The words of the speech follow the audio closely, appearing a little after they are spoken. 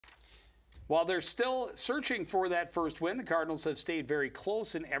While they're still searching for that first win, the Cardinals have stayed very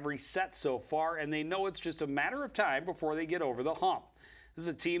close in every set so far, and they know it's just a matter of time before they get over the hump. This is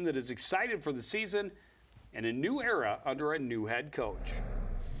a team that is excited for the season and a new era under a new head coach.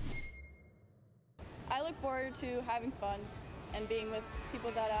 I look forward to having fun and being with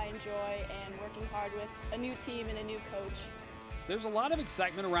people that I enjoy and working hard with a new team and a new coach. There's a lot of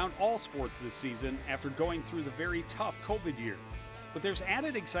excitement around all sports this season after going through the very tough COVID year. But there's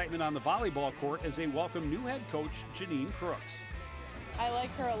added excitement on the volleyball court as they welcome new head coach Janine Crooks. I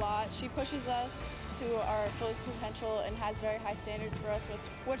like her a lot. She pushes us to our fullest potential and has very high standards for us,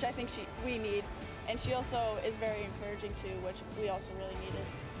 which I think we need. And she also is very encouraging too, which we also really needed.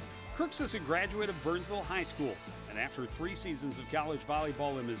 Crooks is a graduate of Burnsville High School, and after 3 seasons of college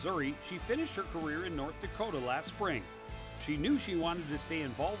volleyball in Missouri, she finished her career in North Dakota last spring. She knew she wanted to stay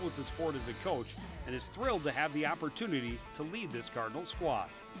involved with the sport as a coach and is thrilled to have the opportunity to lead this Cardinals squad.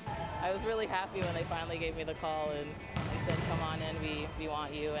 I was really happy when they finally gave me the call and said, come on in, we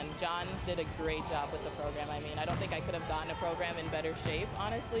want you. And John did a great job with the program. I mean, I don't think I could have gotten a program in better shape,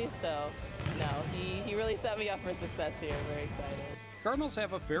 honestly. So, no, he really set me up for success here. Very excited. Cardinals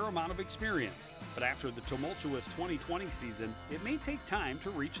have a fair amount of experience, but after the tumultuous 2020 season, it may take time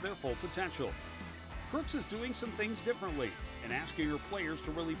to reach their full potential. Crooks is doing some things differently and asking her players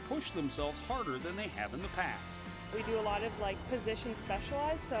to really push themselves harder than they have in the past. We do a lot of position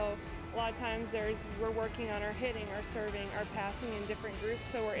specialized, so a lot of times we're working on our hitting, our serving, our passing in different groups,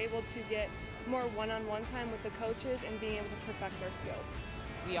 so we're able to get more one-on-one time with the coaches and being able to perfect our skills.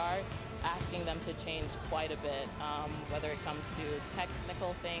 We are asking them to change quite a bit, whether it comes to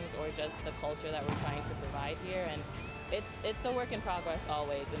technical things or just the culture that we're trying to provide here. And it's a work in progress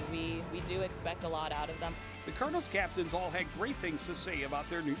always, and we do expect a lot out of them. The Cardinals captains all had great things to say about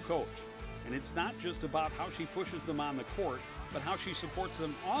their new coach. And it's not just about how she pushes them on the court, but how she supports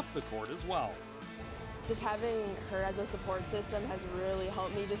them off the court as well. Just having her as a support system has really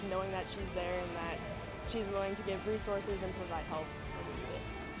helped me, just knowing that she's there and that she's willing to give resources and provide help when we need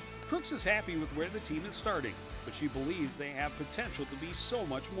it. Crooks is happy with where the team is starting, but she believes they have potential to be so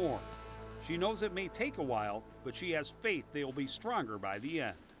much more. She knows it may take a while, but she has faith they will be stronger by the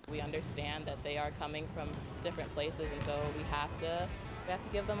end. We understand that they are coming from different places, and so we have to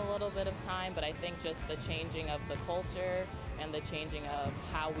give them a little bit of time, but I think just the changing of the culture and the changing of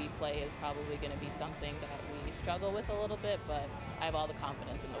how we play is probably going to be something that we struggle with a little bit, but I have all the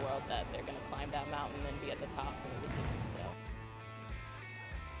confidence in the world that they're going to climb that mountain and be at the top very soon. So.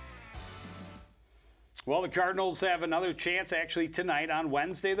 Well, the Cardinals have another chance actually tonight on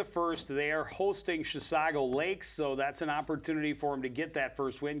Wednesday the 1st. They are hosting Chisago Lakes, so that's an opportunity for them to get that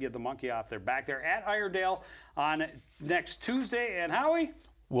first win, get the monkey off their back. They're at Iredale on next Tuesday. And Howie?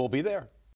 We'll be there.